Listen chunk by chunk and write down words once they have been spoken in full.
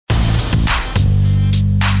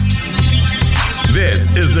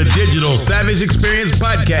This is the Digital Savage Experience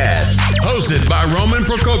Podcast, hosted by Roman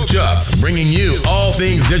Prokopchuk, bringing you all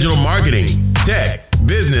things digital marketing, tech,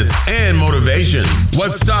 business, and motivation.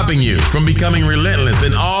 What's stopping you from becoming relentless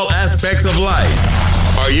in all aspects of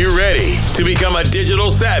life? Are you ready to become a digital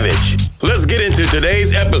savage? Let's get into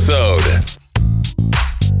today's episode.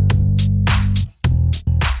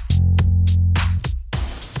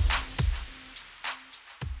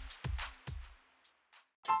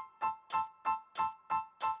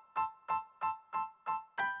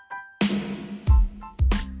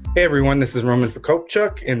 Hey everyone, this is Roman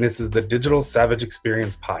Prokopchuk, and this is the Digital Savage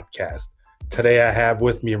Experience Podcast. Today I have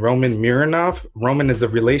with me Roman Mironov. Roman is a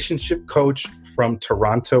relationship coach from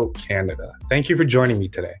Toronto, Canada. Thank you for joining me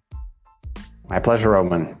today. My pleasure,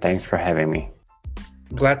 Roman. Thanks for having me.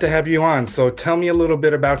 Glad to have you on. So tell me a little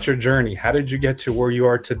bit about your journey. How did you get to where you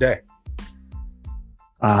are today?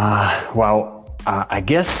 I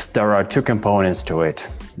guess there are two components to it.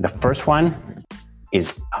 The first one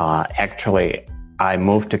is actually I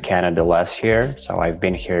moved to Canada last year, so I've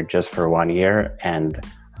been here just for 1 year, and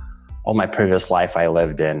all my previous life I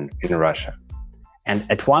lived in Russia. And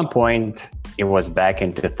at one point, it was back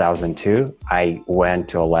in 2002, I went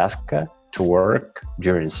to Alaska to work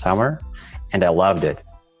during summer, and I loved it.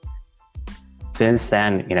 Since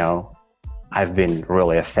then, I've been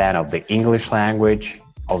really a fan of the English language,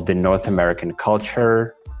 of the North American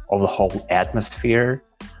culture, of the whole atmosphere.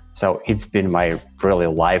 So it's been my really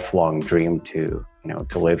lifelong dream to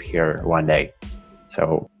live here one day.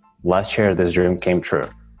 So last year, this dream came true.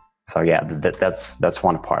 So yeah, that's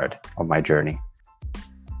one part of my journey.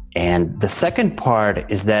 And the second part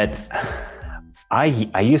is that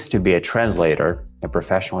I used to be a translator, a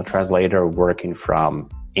professional translator working from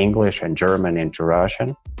English and German into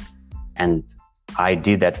Russian. And I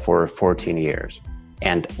did that for 14 years.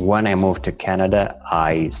 And when I moved to Canada,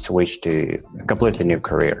 I switched to a completely new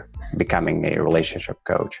career, becoming a relationship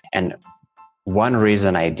coach. And one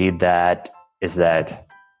reason I did that is that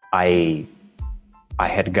I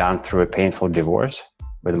had gone through a painful divorce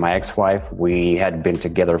with my ex-wife. We had been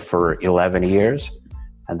together for 11 years,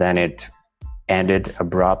 and then it ended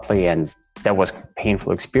abruptly, and that was a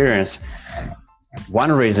painful experience.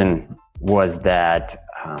 One reason was that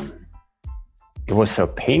it was so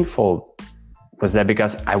painful was that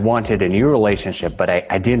because I wanted a new relationship, but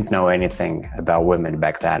I didn't know anything about women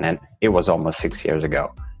back then, and it was almost 6 years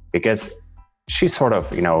ago, because she sort of,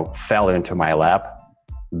 fell into my lap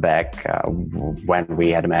back when we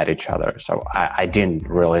had met each other. So I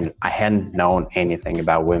hadn't known anything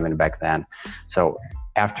about women back then. So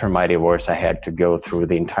after my divorce, I had to go through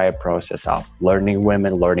the entire process of learning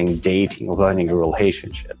women, learning dating, learning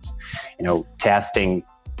relationships, testing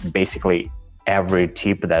basically every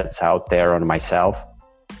tip that's out there on myself.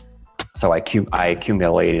 So I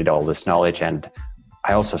accumulated all this knowledge, and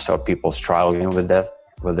I also saw people struggling with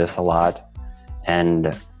this a lot.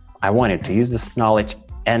 And I wanted to use this knowledge.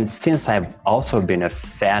 And since I've also been a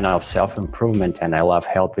fan of self-improvement and I love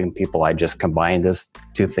helping people, I just combined these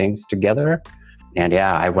two things together. And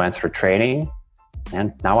yeah, I went through training,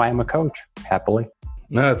 and now I am a coach, happily.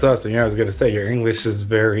 No, that's awesome. I was going to say your English is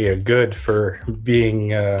very good for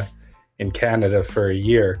being in Canada for a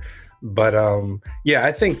year. But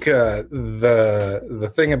I think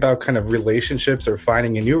the thing about kind of relationships or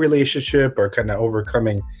finding a new relationship or kind of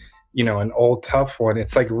overcoming an old tough one,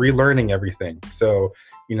 it's like relearning everything. So,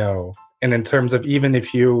 and in terms of even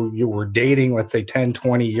if you were dating, let's say 10,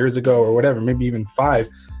 20 years ago or whatever, maybe even 5,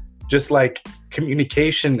 just like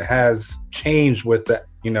communication has changed with the,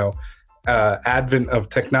 advent of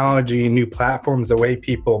technology, new platforms, the way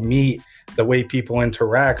people meet, the way people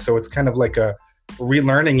interact. So it's kind of like a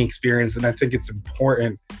relearning experience. And I think it's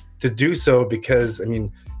important to do so because,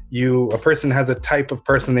 a person has a type of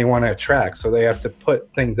person they want to attract. So they have to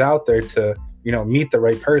put things out there to, meet the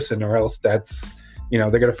right person, or else that's, they're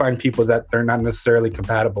going to find people that they're not necessarily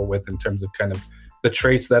compatible with in terms of kind of the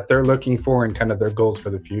traits that they're looking for and kind of their goals for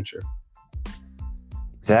the future.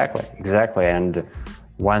 Exactly. And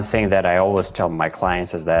one thing that I always tell my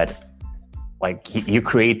clients is that, you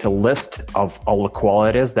create a list of all the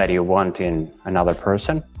qualities that you want in another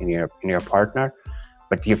person, in your partner.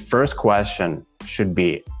 But your first question should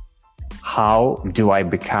be, how do I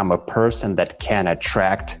become a person that can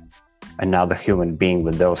attract another human being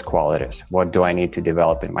with those qualities? What do I need to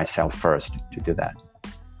develop in myself first to do that?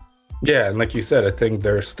 Yeah, and like you said, I think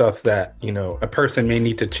there's stuff that, a person may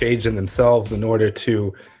need to change in themselves in order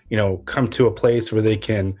to, come to a place where they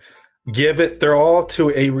can give it their all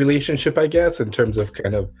to a relationship, I guess, in terms of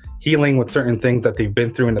kind of healing with certain things that they've been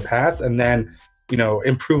through in the past, and then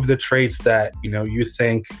improve the traits that, you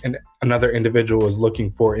think another individual is looking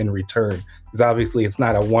for in return. Because obviously it's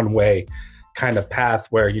not a one-way kind of path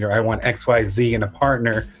where, I want X, Y, Z in a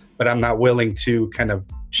partner, but I'm not willing to kind of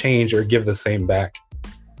change or give the same back.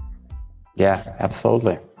 Yeah,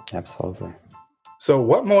 absolutely. Absolutely. So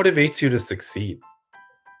what motivates you to succeed?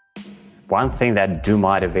 One thing that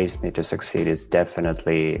motivates me to succeed is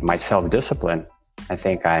definitely my self-discipline. I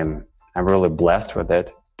think I'm really blessed with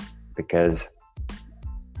it, because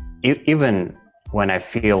even when I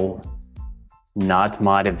feel not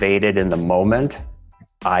motivated in the moment,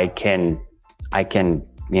 I can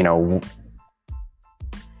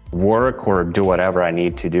work or do whatever I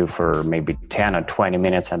need to do for maybe 10 or 20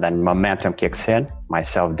 minutes, and then momentum kicks in, my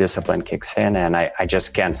self-discipline kicks in, and I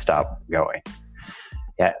just can't stop going.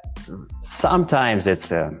 Yeah, sometimes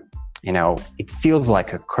it's it feels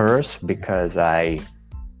like a curse, because I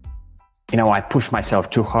push myself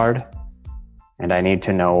too hard, and I need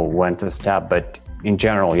to know when to stop. But in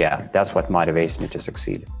general, yeah, that's what motivates me to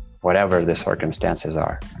succeed, whatever the circumstances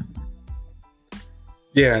are.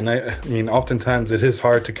 Yeah, and I mean, oftentimes it is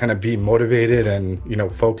hard to kind of be motivated and,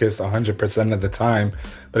 focus 100% of the time.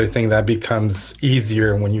 But I think that becomes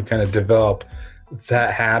easier when you kind of develop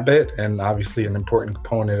that habit. And obviously an important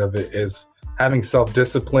component of it is having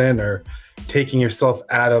self-discipline, or taking yourself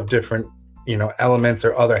out of different, elements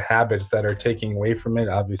or other habits that are taking away from it.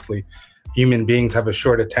 Obviously, human beings have a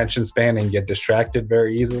short attention span and get distracted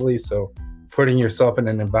very easily. So putting yourself in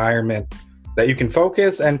an environment that you can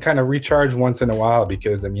focus and kind of recharge once in a while,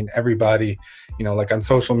 because everybody, like on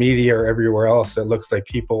social media or everywhere else, it looks like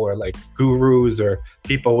people are like gurus, or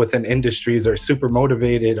people within industries are super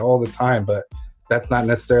motivated all the time, but that's not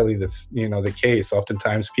necessarily the case.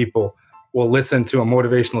 Oftentimes people will listen to a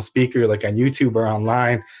motivational speaker like on YouTube or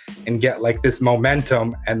online and get like this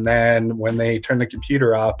momentum, and then when they turn the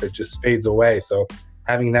computer off, it just fades away. So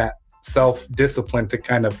having that self-discipline to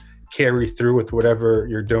kind of carry through with whatever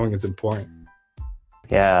you're doing is important.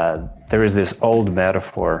 Yeah, there is this old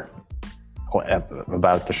metaphor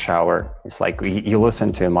about the shower. It's like you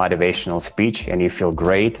listen to a motivational speech and you feel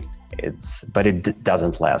great, but it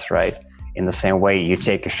doesn't last, right? In the same way, you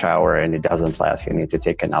take a shower and it doesn't last. You need to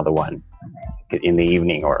take another one in the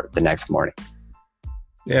evening or the next morning.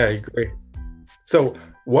 Yeah, I agree. So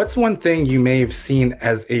what's one thing you may have seen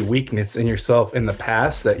as a weakness in yourself in the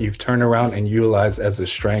past that you've turned around and utilized as a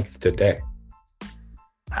strength today?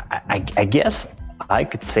 I guess I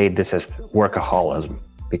could say this is workaholism,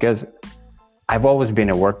 because I've always been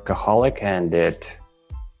a workaholic, and it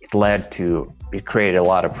created a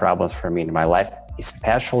lot of problems for me in my life,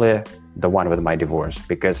 especially the one with my divorce,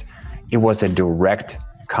 because it was a direct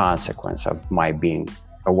consequence of my being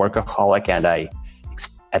a workaholic. And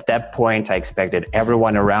at that point, I expected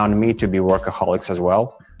everyone around me to be workaholics as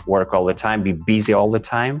well, work all the time, be busy all the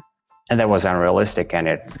time. And that was unrealistic, and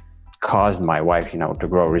it caused my wife, to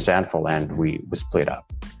grow resentful, and we split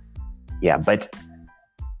up. Yeah, but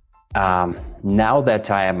now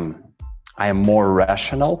that I am more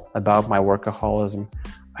rational about my workaholism,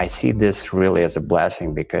 I see this really as a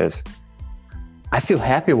blessing, because I feel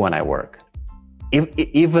happy when I work.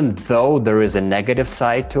 Even though there is a negative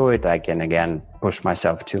side to it, I can again push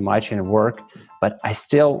myself too much in work, but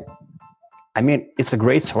it's a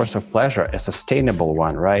great source of pleasure, a sustainable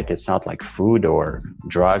one, right? It's not like food or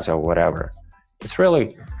drugs or whatever. It's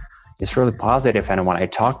really positive. And when I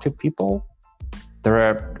talk to people,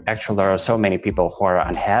 there are so many people who are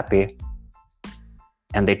unhappy,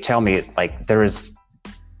 and they tell me like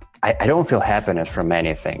I don't feel happiness from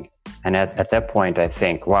anything. And at that point, I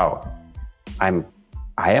think, wow, I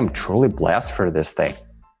am truly blessed for this thing,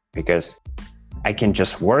 because I can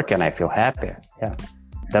just work and I feel happy. Yeah.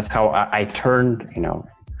 That's how I turned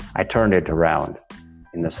it around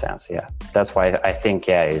in the sense. Yeah. That's why I think,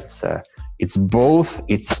 yeah, it's both.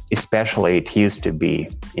 Especially it used to be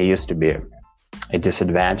a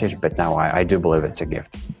disadvantage, but now I do believe it's a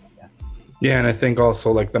gift. Yeah. And I think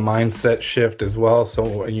also like the mindset shift as well.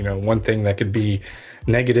 So, one thing that could be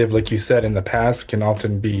negative, like you said, in the past can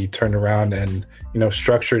often be turned around and,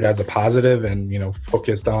 structured as a positive, and,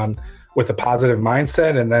 focused on with a positive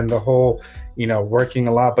mindset. And then the whole, working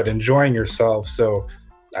a lot, but enjoying yourself. So,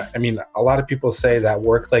 a lot of people say that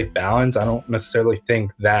work-life balance, I don't necessarily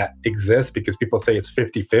think that exists, because people say it's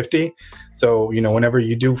 50-50. So, whenever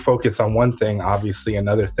you do focus on one thing, obviously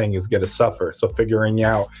another thing is going to suffer. So figuring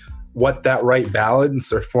out what that right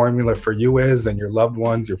balance or formula for you is, and your loved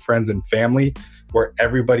ones, your friends and family, where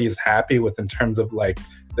everybody is happy with in terms of like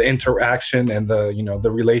the interaction and the, the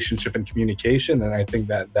relationship and communication. And I think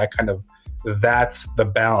that's the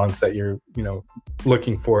balance that you're,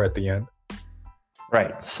 looking for at the end.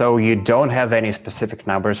 Right. So you don't have any specific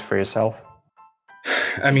numbers for yourself?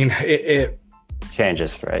 I mean, it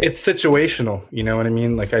changes, right? It's situational. You know what I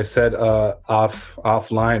mean? Like I said,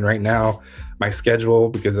 offline right now, my schedule,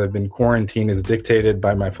 because I've been quarantined, is dictated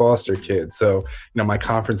by my foster kids. So, my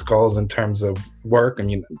conference calls in terms of work. I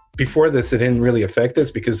mean, before this, it didn't really affect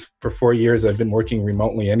this because for 4 years I've been working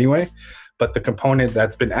remotely anyway. But the component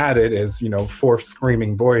that's been added is, 4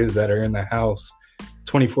 screaming boys that are in the house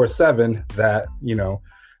 24/7 that,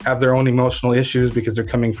 have their own emotional issues because they're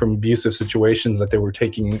coming from abusive situations that they were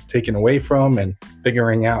taken away from, and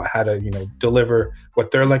figuring out how to, deliver what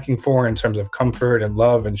they're looking for in terms of comfort and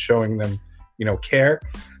love and showing them, care.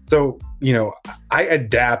 So, I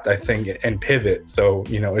adapt, I think, and pivot. So,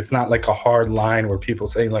 it's not like a hard line where people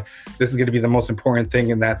say like, this is going to be the most important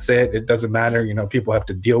thing and that's it. It doesn't matter. People have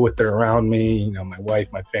to deal with it around me, my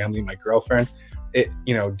wife, my family, my girlfriend. It,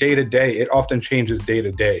 day to day, it often changes day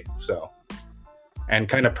to day. So, and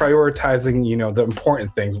kind of prioritizing, the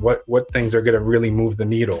important things, what things are going to really move the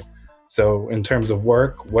needle. So in terms of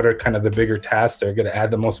work, what are kind of the bigger tasks that are going to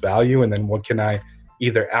add the most value? And then what can I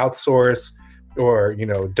either outsource or,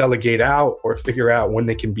 delegate out, or figure out when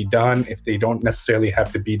they can be done if they don't necessarily have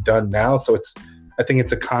to be done now. So I think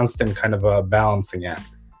it's a constant kind of a balancing act.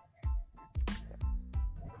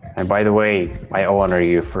 And by the way, I honor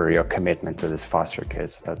you for your commitment to this foster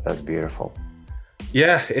kids. That's beautiful.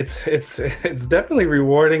 Yeah, it's definitely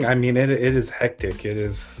rewarding. I mean, it is hectic. It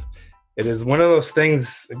is one of those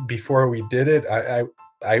things. Before we did it,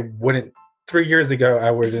 I wouldn't, 3 years ago, I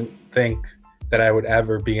wouldn't think that I would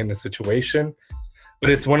ever be in a situation. But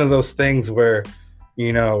it's one of those things where,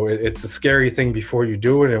 it's a scary thing before you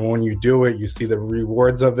do it. And when you do it, you see the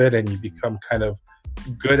rewards of it and you become kind of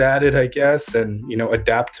good at it, I guess, and,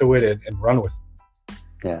 adapt to it and run with it.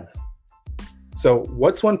 Yes. So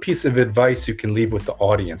what's one piece of advice you can leave with the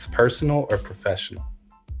audience, personal or professional?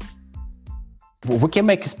 We can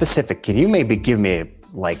make it specific. Can you maybe give me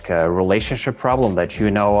like a relationship problem that you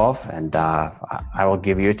know of, and I will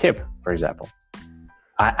give you a tip, for example.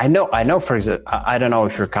 I know, for example, I don't know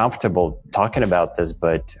if you're comfortable talking about this,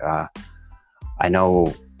 but I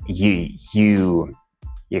know you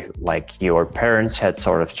like your parents had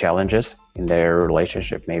sort of challenges in their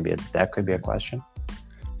relationship. Maybe that could be a question.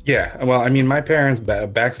 Yeah, well, I mean, my parents'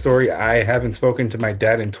 backstory, I haven't spoken to my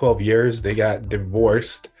dad in 12 years. They got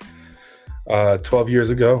divorced 12 years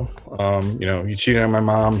ago. He cheated on my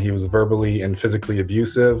mom. He was verbally and physically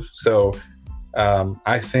abusive. So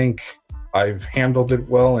I think I've handled it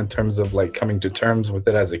well in terms of like coming to terms with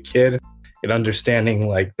it as a kid and understanding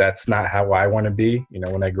like that's not how I want to be,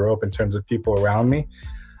 when I grow up, in terms of people around me.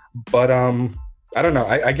 But I don't know.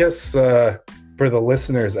 I guess for the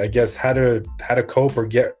listeners, I guess how to cope or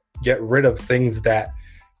get rid of things that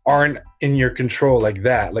aren't in your control, like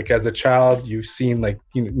that. Like as a child, you've seen like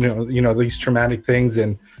these traumatic things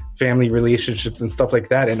in family relationships and stuff like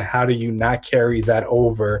that. And how do you not carry that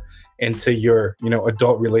over into your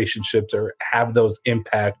adult relationships or have those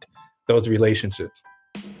impact those relationships?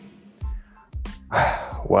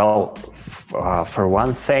 Well, for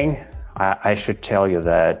one thing, I should tell you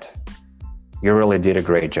that you really did a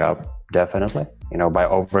great job, definitely, by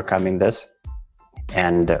overcoming this.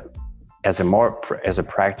 And as a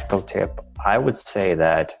practical tip, I would say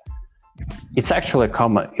that it's actually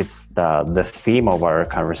common. It's the theme of our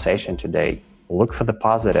conversation today. Look for the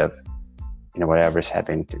positive in whatever's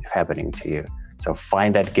happening to you. So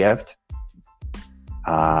find that gift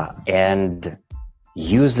and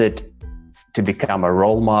use it to become a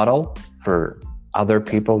role model for other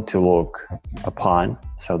people to look upon,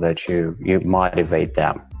 so that you motivate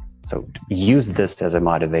them. So use this as a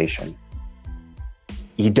motivation.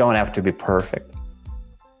 You don't have to be perfect.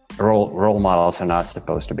 Role models are not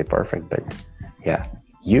supposed to be perfect, but yeah,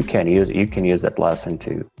 you can use that lesson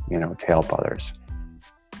to help others.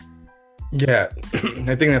 Yeah,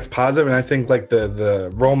 I think that's positive. And I think like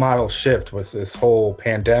the role model shift with this whole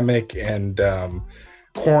pandemic and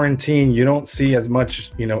quarantine, you don't see as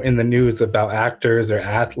much, in the news about actors or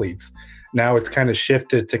athletes. Now it's kind of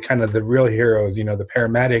shifted to kind of the real heroes, the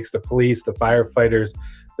paramedics, the police, the firefighters,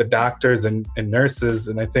 the doctors and nurses.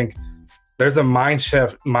 And I think there's a mind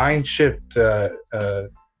shift,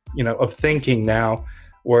 of thinking now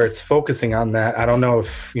where it's focusing on that. I don't know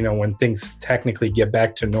if, when things technically get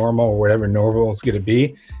back to normal or whatever normal is going to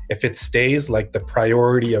be, if it stays like the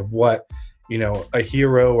priority of what, a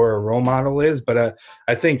hero or a role model is. But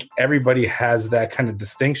I think everybody has that kind of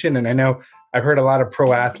distinction. And I know I've heard a lot of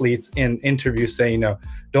pro athletes in interviews say,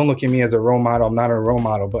 don't look at me as a role model. I'm not a role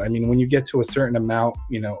model. But I mean, when you get to a certain amount,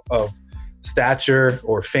 of stature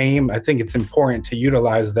or fame, I think it's important to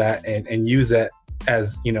utilize that and use it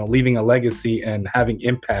as, leaving a legacy and having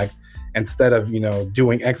impact instead of,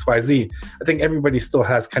 doing XYZ. I think everybody still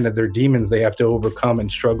has kind of their demons they have to overcome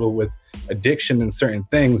and struggle with addiction and certain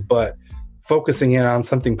things, but focusing in on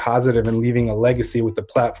something positive and leaving a legacy with the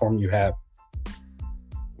platform you have.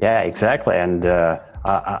 Yeah, exactly. And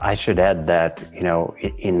I should add that,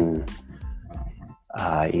 in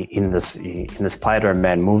the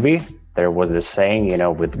Spider-Man movie, there was this saying,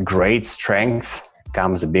 with great strength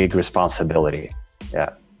comes a big responsibility. Yeah,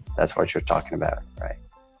 that's what you're talking about, right?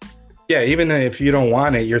 Yeah, even if you don't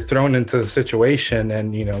want it, you're thrown into the situation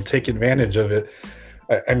and, take advantage of it.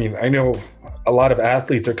 I mean, I know a lot of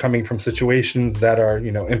athletes are coming from situations that are,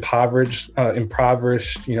 impoverished,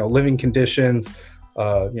 living conditions,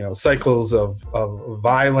 cycles of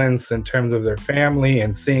violence in terms of their family,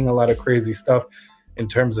 and seeing a lot of crazy stuff in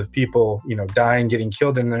terms of people, dying, getting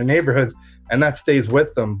killed in their neighborhoods, and that stays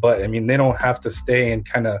with them. But I mean, they don't have to stay in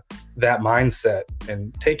kind of that mindset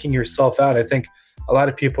and taking yourself out. I think a lot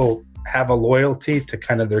of people have a loyalty to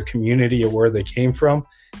kind of their community or where they came from.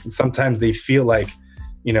 And sometimes they feel like,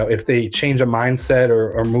 if they change a mindset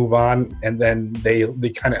or move on, and then they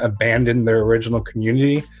kind of abandon their original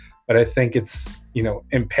community. But I think it's,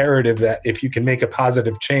 imperative that if you can make a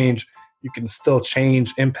positive change, you can still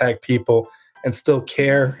change, impact people, and still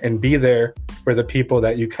care and be there for the people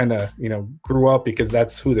that you kind of, grew up, because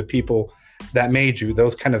that's who the people that made you,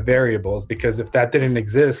 those kind of variables. Because if that didn't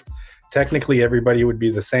exist, technically everybody would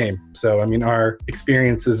be the same. So, I mean, our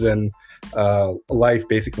experiences in life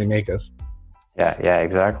basically make us. Yeah,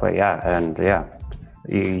 exactly. Yeah. And yeah,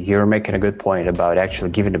 you're making a good point about actually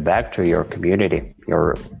giving it back to your community,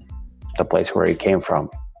 the place where you came from.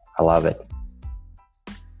 I love it.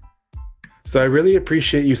 So I really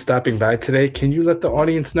appreciate you stopping by today. Can you let the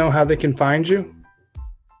audience know how they can find you?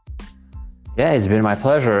 Yeah, it's been my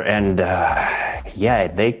pleasure. And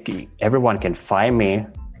everyone can find me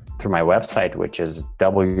through my website, which is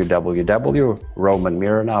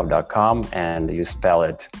www.romanmironov.com, and you spell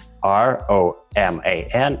it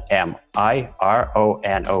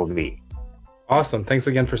ROMANMIRONOV. Awesome. Thanks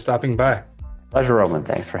again for stopping by. Pleasure, Roman.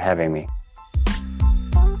 Thanks for having me.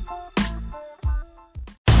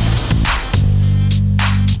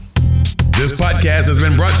 This podcast has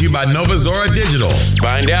been brought to you by Nova Zora Digital.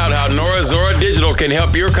 Find out how Nova Zora Digital can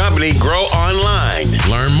help your company grow online.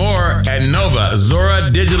 Learn more at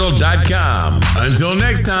novazoradigital.com. Until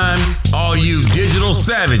next time, all you digital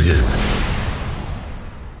savages.